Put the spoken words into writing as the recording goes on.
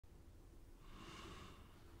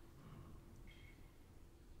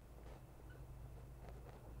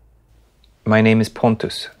My name is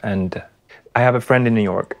Pontus, and I have a friend in New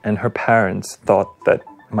York, and her parents thought that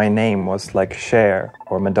my name was like Cher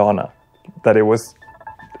or Madonna, that it was,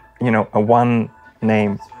 a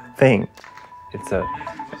one-name thing.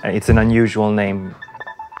 It's an unusual name.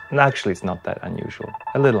 And actually, it's not that unusual.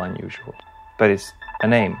 A little unusual, but it's a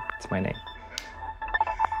name. It's my name.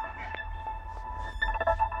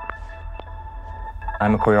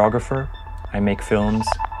 I'm a choreographer. I make films.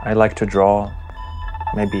 I like to draw.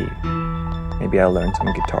 Maybe I'll learn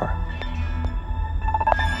some guitar.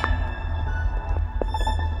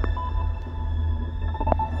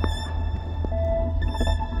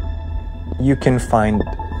 You can find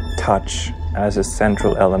touch as a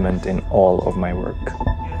central element in all of my work.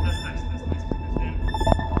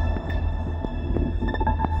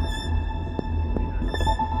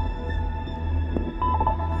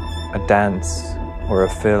 A dance or a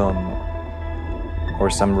film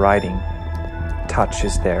or some writing, touch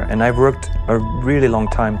is there. And I've worked a really long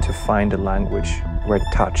time to find a language where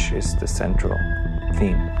touch is the central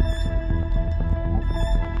theme.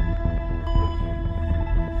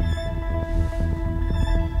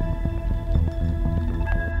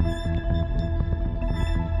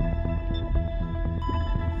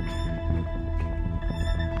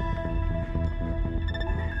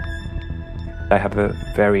 I have a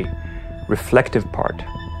very reflective part.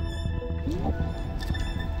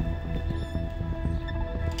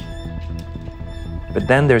 But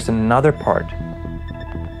then there's another part,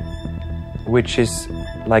 which is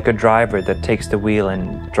like a driver that takes the wheel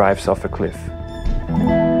and drives off a cliff.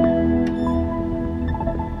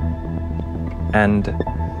 And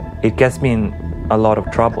it gets me in a lot of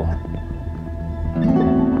trouble.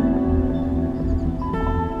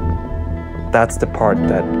 That's the part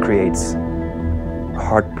that creates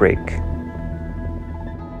heartbreak,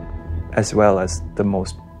 as well as the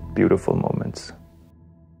most beautiful moments.